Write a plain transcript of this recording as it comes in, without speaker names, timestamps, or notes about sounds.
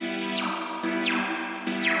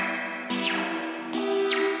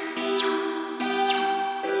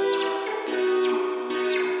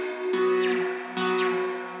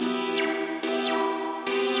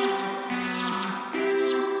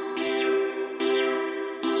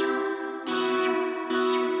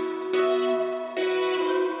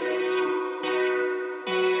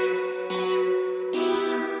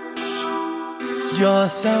You're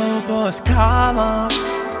so boss color.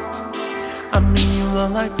 I mean, you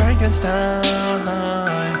look like Frankenstein,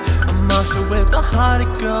 a monster with a heart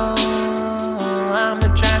of gold. I'm a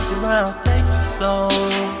Dracula, I'll take your soul.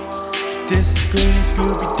 This is pretty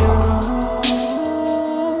Scooby Doo.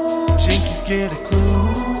 Jinkies get a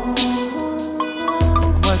clue.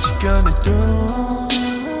 What you gonna do?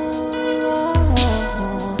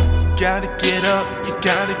 Gotta get up, you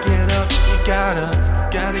gotta get up, you gotta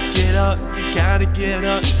get up, you gotta get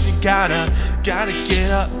up, you gotta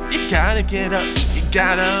get up, you gotta get up, you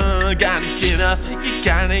gotta get up, you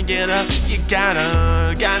gotta get up, you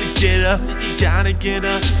gotta get up, you gotta get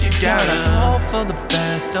up, you gotta hope for the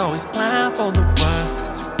best, always plan for the worst.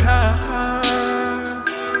 It's a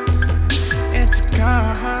curse, it's a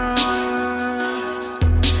curse,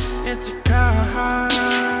 it's a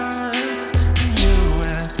curse. You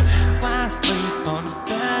ask why I sleep on the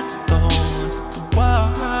bed though. It's the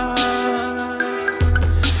worst,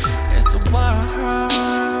 it's the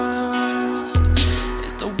worst,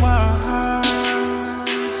 it's the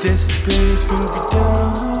worst. This is pretty Scooby Doo.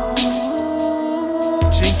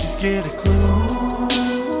 Jinkies get a clue.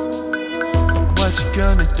 What you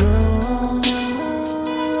gonna do?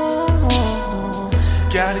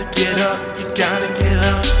 Gotta get up, you gotta get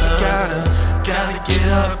up, you gotta get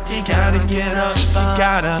up, you gotta get up,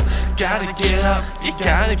 you gotta get up, you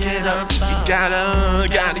gotta get up, you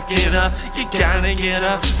gotta get up, you gotta get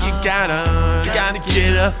up, you gotta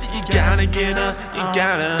get up, you gotta get up, you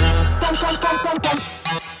gotta.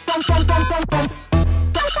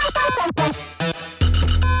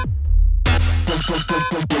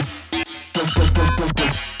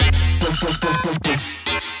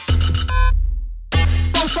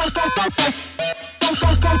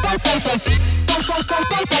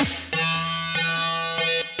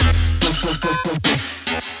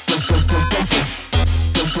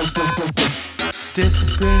 This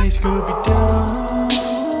is pretty Scooby Doo.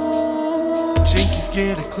 Jinkies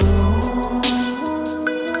get a clue.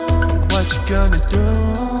 What you gonna do?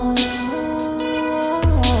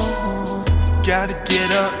 Gotta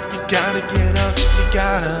get up, you gotta get up, you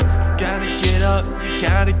gotta get up, you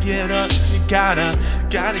gotta get up, you gotta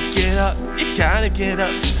get up, you gotta get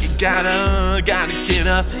up, you gotta get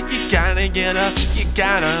up, you gotta get up, you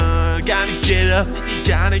gotta get up, you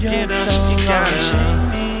gotta get up, you gotta.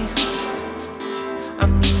 I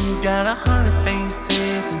mean, you got 100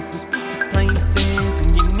 faces and some spooky places,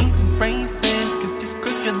 and you need some braces, cause you're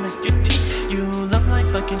crooked like your teeth. You look like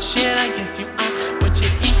fucking shit, I guess you are what you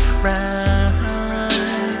eat, right?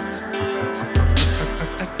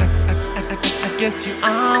 I guess you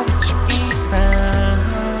are